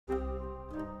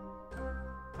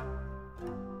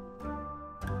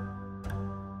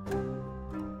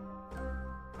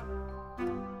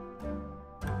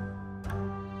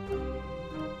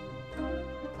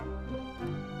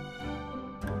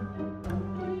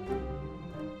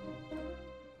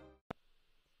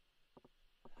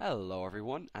Hello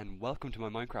everyone and welcome to my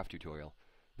Minecraft tutorial.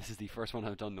 This is the first one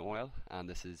I've done in a while and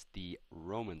this is the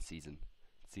Roman Season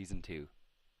 2.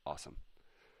 Awesome.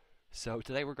 So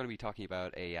today we're going to be talking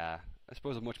about I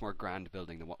suppose a much more grand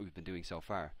building than what we've been doing so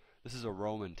far. This is a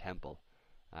Roman temple.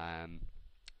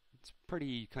 It's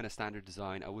pretty kind of standard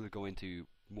design. I will go into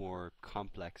more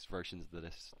complex versions of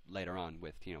this later on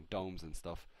with, domes and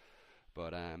stuff.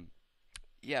 But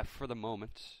yeah, for the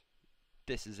moment,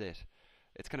 this is it.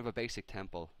 It's kind of a basic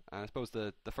temple. And I suppose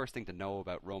the first thing to know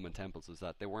about Roman temples is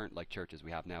that they weren't like churches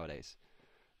we have nowadays.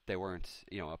 They weren't,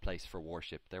 a place for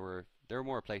worship. They were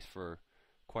more a place for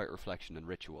quiet reflection and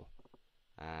ritual.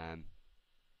 Um,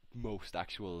 Most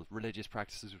actual religious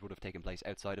practices would have taken place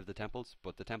outside of the temples,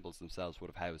 but the temples themselves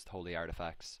would have housed holy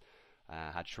artifacts,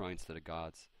 had shrines to the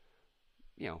gods,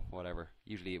 whatever.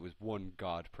 Usually it was one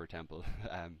god per temple.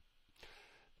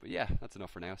 But yeah, that's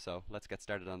enough for now, so let's get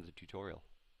started on the tutorial.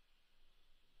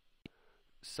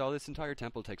 So this entire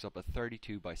temple takes up a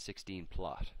 32 by 16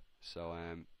 plot. So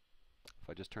if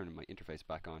I just turn my interface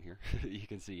back on here, you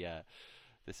can see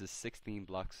this is 16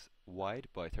 blocks wide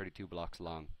by 32 blocks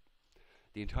long.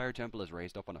 The entire temple is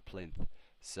raised up on a plinth.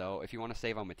 So if you want to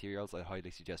save on materials, I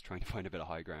highly suggest trying to find a bit of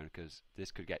high ground because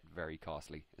this could get very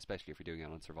costly, especially if you're doing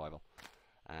it on survival.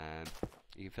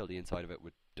 You can fill the inside of it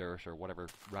with dirt or whatever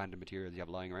random materials you have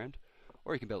lying around,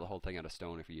 or you can build the whole thing out of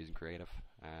stone if you're using creative.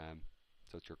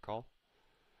 So it's your call.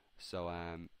 So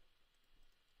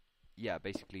yeah,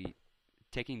 basically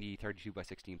taking the 32 by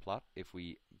 16 plot, if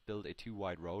we build a 2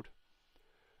 wide road,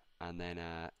 and then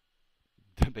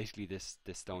basically this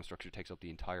stone structure takes up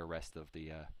the entire rest of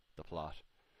the plot.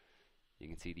 You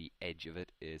can see the edge of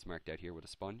it is marked out here with a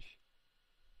sponge.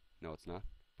 No, it's not,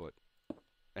 but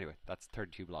anyway, that's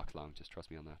 32 blocks long. Just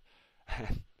trust me on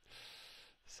that.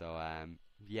 So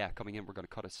yeah, coming in, we're going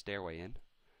to cut a stairway in.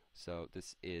 So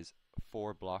this is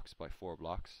 4 blocks by 4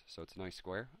 blocks, so it's a nice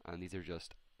square, and these are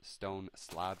just stone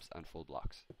slabs and full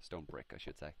blocks, stone brick I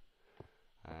should say.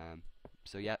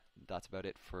 So yeah, that's about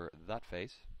it for that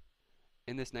phase.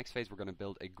 In this next phase we're going to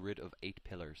build a grid of 8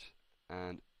 pillars,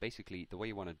 and basically the way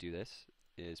you want to do this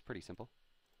is pretty simple.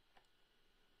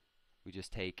 We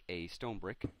just take a stone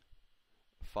brick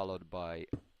followed by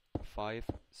 5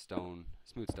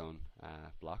 smooth stone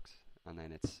blocks, and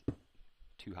then it's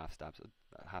 2 half slabs,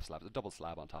 a double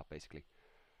slab on top basically.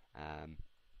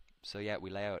 So yeah, we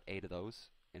lay out 8 of those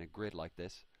in a grid like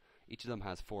this. Each of them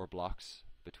has 4 blocks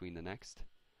between the next,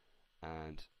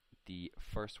 and the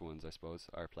first ones I suppose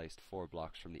are placed 4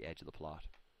 blocks from the edge of the plot,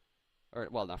 or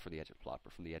well, not from the edge of the plot,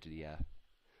 but from the edge of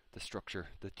the structure,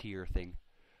 the tier thing.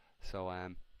 So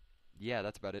yeah,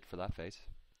 that's about it for that phase.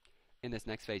 In this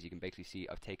next phase you can basically see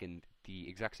I've taken the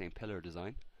exact same pillar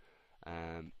design.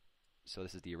 So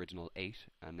this is the original 8,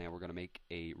 and now we're going to make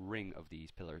a ring of these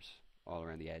pillars all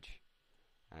around the edge,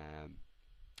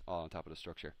 all on top of the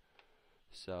structure.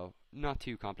 So not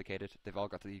too complicated. They've all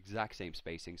got the exact same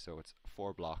spacing, so it's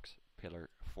 4 blocks, pillar,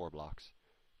 4 blocks,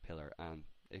 pillar, and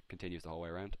it continues the whole way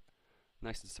around.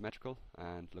 Nice and symmetrical,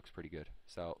 and looks pretty good.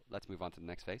 So let's move on to the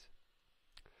next phase.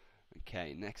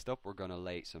 Okay, next up we're going to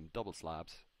lay some double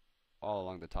slabs all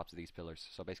along the tops of these pillars.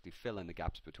 So basically fill in the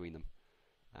gaps between them.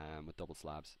 With double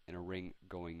slabs in a ring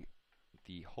going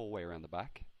the whole way around the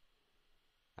back,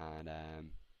 and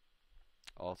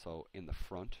also in the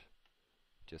front,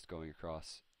 just going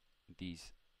across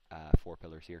these 4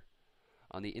 pillars here.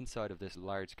 On the inside of this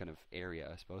large kind of area,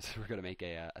 I suppose, we're going to make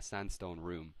a sandstone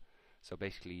room. So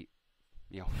basically,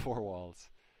 4 walls,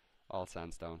 all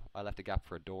sandstone. I left a gap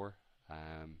for a door,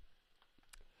 and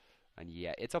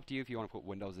yeah, it's up to you if you want to put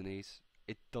windows in these.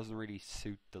 It doesn't really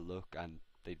suit the look, and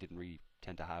they didn't really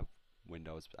tend to have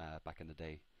windows back in the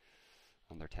day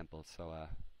on their temples, so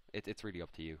it's really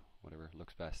up to you, whatever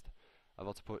looks best. I've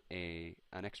also put an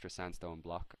extra sandstone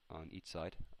block on each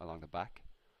side along the back,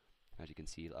 as you can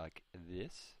see, like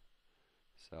this.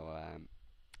 So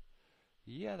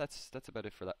yeah, that's about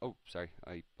it for that. Oh, sorry,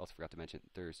 I also forgot to mention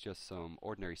there's just some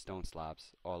ordinary stone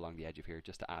slabs all along the edge of here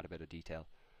just to add a bit of detail.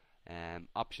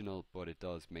 Optional, but it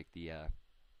does make the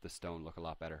stone look a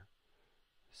lot better.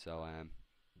 So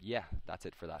yeah, that's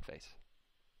it for that phase.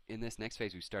 In this next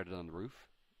phase we started on the roof,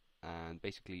 and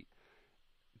basically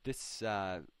this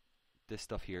this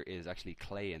stuff here is actually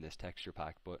clay in this texture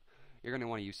pack, but you're going to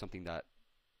want to use something that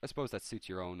I suppose that suits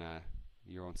your own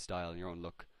style and your own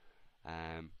look.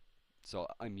 So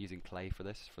I'm using clay for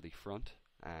this, for the front.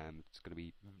 It's going to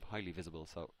be highly visible,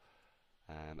 so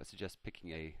I suggest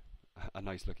picking a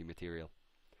nice looking material.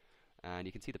 And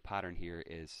you can see the pattern here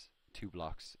is 2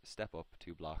 blocks, step up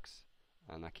 2 blocks,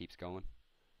 and that keeps going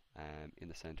in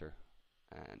the center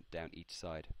and down each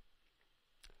side.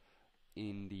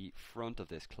 In the front of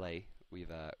this clay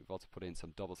we've also put in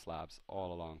some double slabs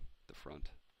all along the front.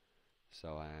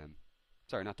 So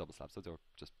sorry, not double slabs; those are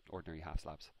just ordinary half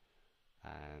slabs.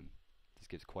 This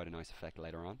gives quite a nice effect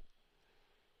later on.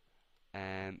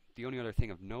 The only other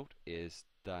thing of note is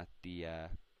that the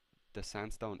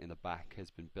sandstone in the back has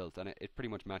been built, and it pretty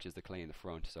much matches the clay in the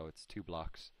front. So it's 2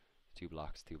 blocks, 2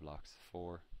 blocks, 2 blocks,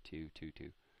 4, 2, 2,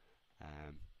 2.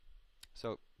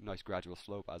 So nice gradual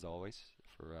slope as always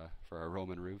for our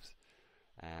Roman roofs.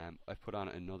 I've put on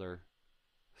another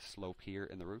slope here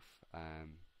in the roof,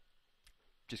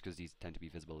 just because these tend to be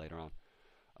visible later on.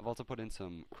 I've also put in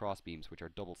some cross beams, which are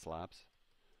double slabs,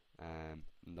 and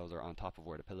those are on top of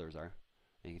where the pillars are.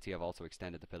 And you can see I've also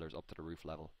extended the pillars up to the roof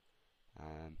level.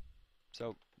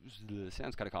 So it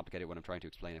sounds kind of complicated when I'm trying to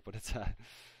explain it, but it's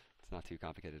not too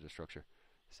complicated a structure.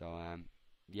 So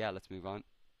yeah, let's move on.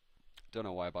 Don't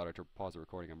know why I bothered to pause the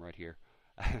recording. I'm right here.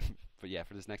 But yeah,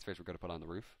 for this next phase, we're going to put on the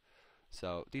roof.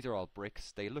 So these are all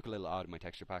bricks. They look a little odd in my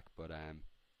texture pack, but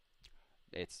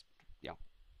it's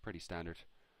pretty standard.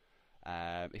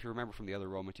 If you remember from the other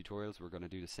Roman tutorials, we're going to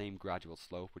do the same gradual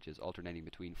slope, which is alternating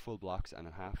between full blocks and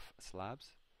half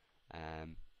slabs,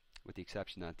 with the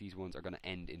exception that these ones are going to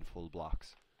end in full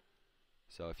blocks.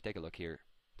 So if you take a look here,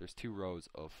 there's 2 rows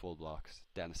of full blocks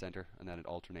down the center, and then it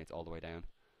alternates all the way down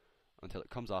until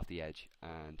it comes off the edge,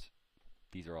 and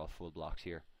these are all full blocks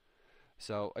here.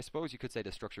 So I suppose you could say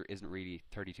the structure isn't really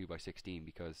 32 by 16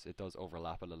 because it does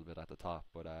overlap a little bit at the top,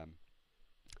 but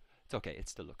it's okay, it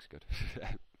still looks good.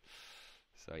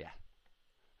 So yeah,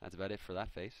 that's about it for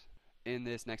that phase. In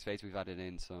this next phase, we've added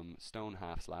in some stone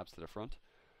half slabs to the front,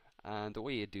 and the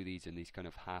way you do these in these kind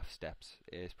of half steps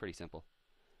is pretty simple.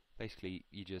 Basically,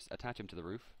 you just attach them to the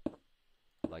roof,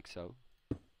 like so,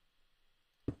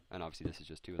 and obviously this is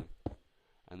just 2 of them.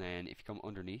 And then if you come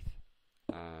underneath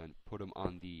and put them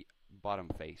on the bottom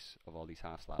face of all these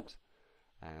half slabs,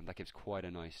 that gives quite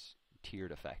a nice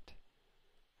tiered effect.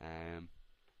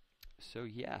 So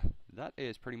yeah, that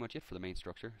is pretty much it for the main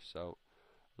structure. So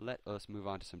let us move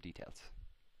on to some details.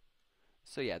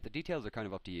 So yeah, the details are kind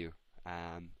of up to you.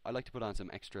 I like to put on some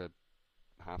extra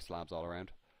half slabs all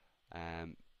around,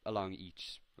 along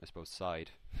each, I suppose,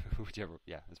 side. Whichever,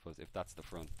 yeah, I suppose if that's the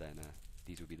front, then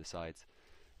these would be the sides.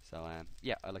 So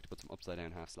yeah, I like to put some upside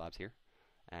down half slabs here.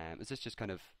 It's just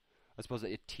kind of, I suppose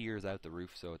it tiers out the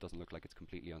roof so it doesn't look like it's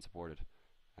completely unsupported,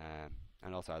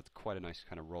 and also adds quite a nice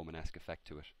kind of Romanesque effect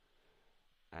to it.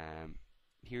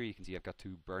 Here you can see I've got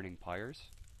 2 burning pyres,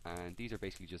 and these are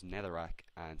basically just netherrack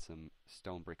and some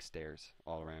stone brick stairs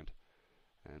all around.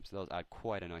 So those add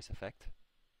quite a nice effect.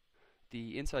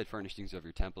 The inside furnishings of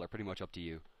your temple are pretty much up to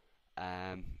you.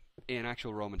 In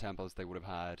actual Roman temples, they would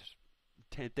have had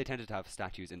they tended to have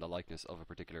statues in the likeness of a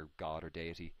particular god or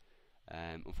deity.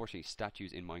 Unfortunately,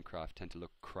 statues in Minecraft tend to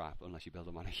look crap unless you build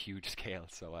them on a huge scale.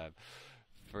 So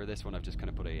for this one, I've just kind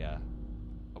of put a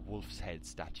wolf's head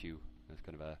statue. It's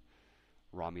kind of a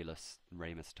Romulus,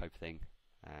 Remus type thing.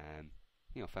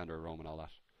 Founder of Rome and all that.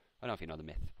 I don't know if you know the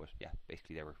myth, but yeah,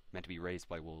 basically they were meant to be raised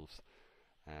by wolves.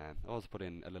 I also put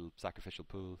in a little sacrificial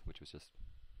pool, which was just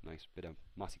nice bit of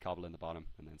mossy cobble in the bottom,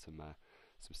 and then some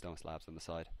stone slabs on the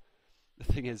side.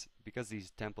 The thing is, because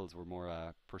these temples were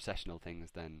more processional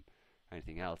things than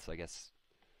anything else, I guess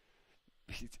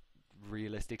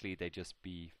realistically they'd just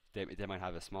be they might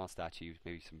have a small statue,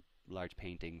 maybe some large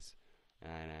paintings,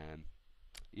 and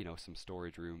some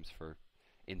storage rooms for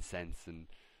incense and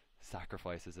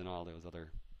sacrifices and all those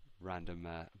other random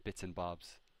bits and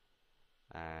bobs.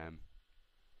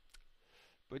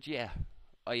 But yeah,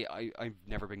 I've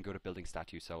never been good at building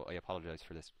statues, so I apologize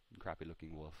for this crappy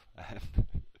looking wolf.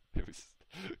 It was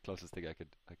the closest thing I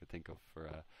could think of for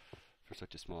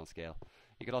such a small scale.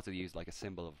 You could also use like a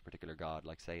symbol of a particular god,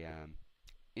 like say a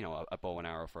bow and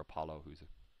arrow for Apollo, who's a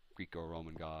Greek or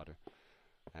Roman god,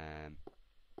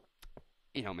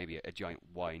 or maybe a giant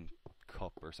wine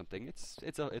cup or something.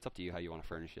 It's up to you how you want to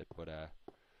furnish it, but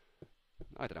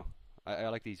I don't know. I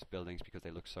like these buildings because they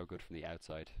look so good from the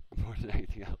outside more than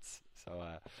anything else.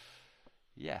 So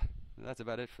yeah, that's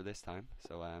about it for this time.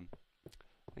 So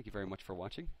thank you very much for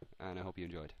watching, and I hope you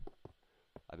enjoyed.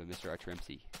 I've been Mr. Archer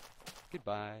MC.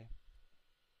 Goodbye.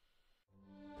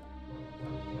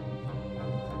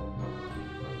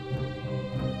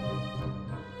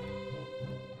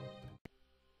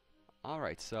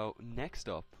 Alright, so next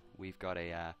up we've got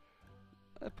a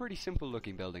pretty simple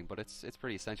looking building, but it's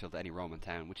pretty essential to any Roman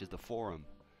town, which is the Forum.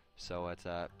 So it's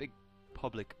a big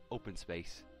public open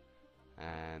space,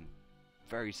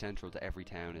 very central to every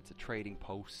town. It's a trading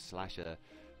post slash a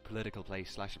political place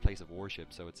slash a place of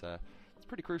worship, so it's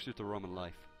pretty crucial to Roman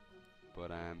life.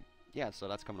 But yeah, so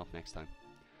that's coming up next time.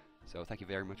 So thank you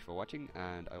very much for watching,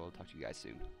 and I will talk to you guys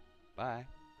soon. Bye.